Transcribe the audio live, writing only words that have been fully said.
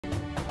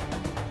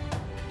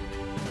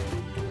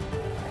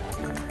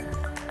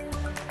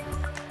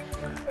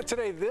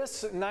Today,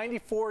 this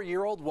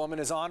 94-year-old woman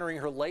is honoring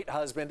her late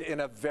husband in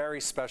a very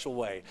special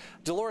way.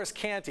 Dolores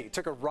Canti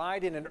took a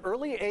ride in an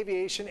early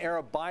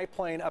aviation-era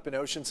biplane up in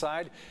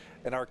Oceanside,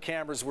 and our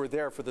cameras were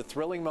there for the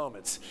thrilling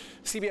moments.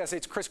 CBS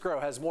 8's Chris Grow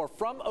has more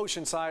from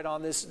Oceanside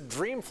on this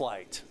dream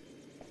flight.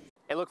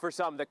 And look, for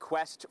some, the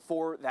quest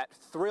for that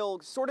thrill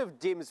sort of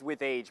dims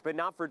with age, but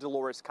not for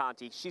Dolores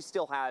Canti. She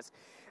still has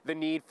the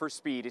need for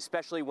speed,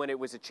 especially when it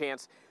was a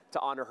chance to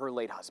honor her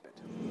late husband.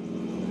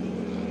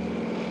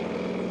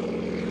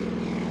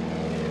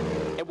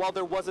 And while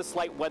there was a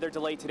slight weather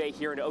delay today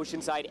here in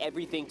Oceanside,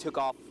 everything took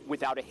off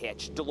without a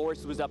hitch.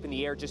 Dolores was up in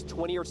the air just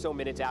 20 or so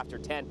minutes after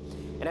 10.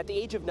 And at the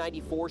age of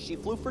 94, she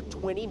flew for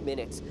 20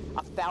 minutes,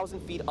 1,000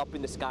 feet up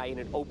in the sky in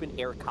an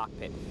open-air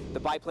cockpit. The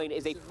biplane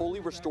is a fully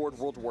restored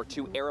World War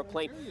II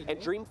airplane,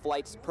 and Dream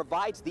Flights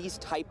provides these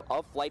type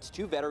of flights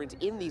to veterans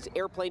in these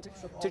airplanes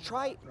to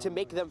try to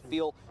make them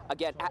feel,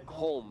 again, at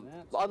home,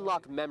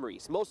 unlock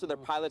memories. Most of their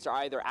pilots are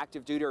either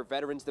active duty or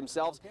veterans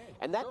themselves,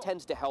 and that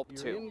tends to help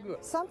too.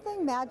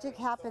 Something magic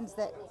happens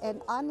that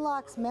it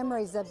unlocks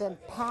memories that have been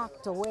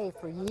packed away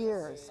for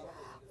years.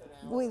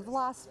 We've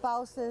lost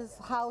spouses,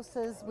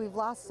 houses, we've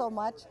lost so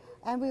much,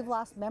 and we've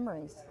lost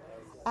memories.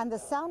 And the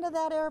sound of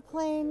that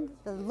airplane,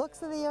 the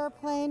looks of the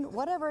airplane,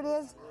 whatever it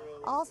is,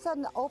 all of a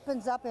sudden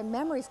opens up and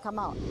memories come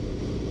out.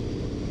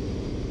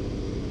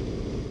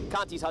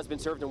 Canti's husband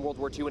served in World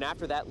War II and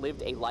after that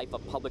lived a life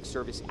of public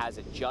service as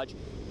a judge.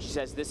 She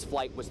says this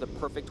flight was the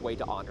perfect way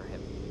to honor him.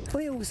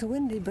 Well, it was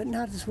windy, but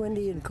not as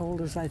windy and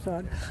cold as I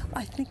thought.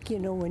 I think, you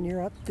know, when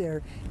you're up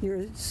there,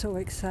 you're so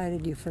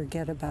excited you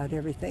forget about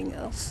everything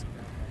else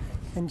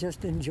and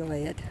just enjoy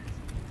it.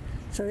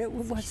 So it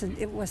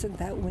wasn't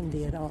that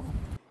windy at all.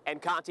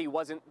 And Canti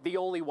wasn't the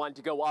only one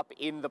to go up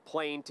in the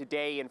plane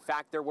today. In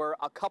fact, there were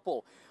a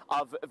couple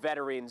of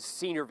veterans,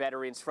 senior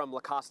veterans from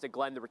La Costa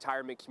Glen, the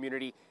retirement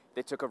community,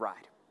 that took a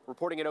ride.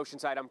 Reporting in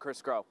Oceanside, I'm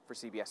Chris Grow for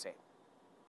CBS 8.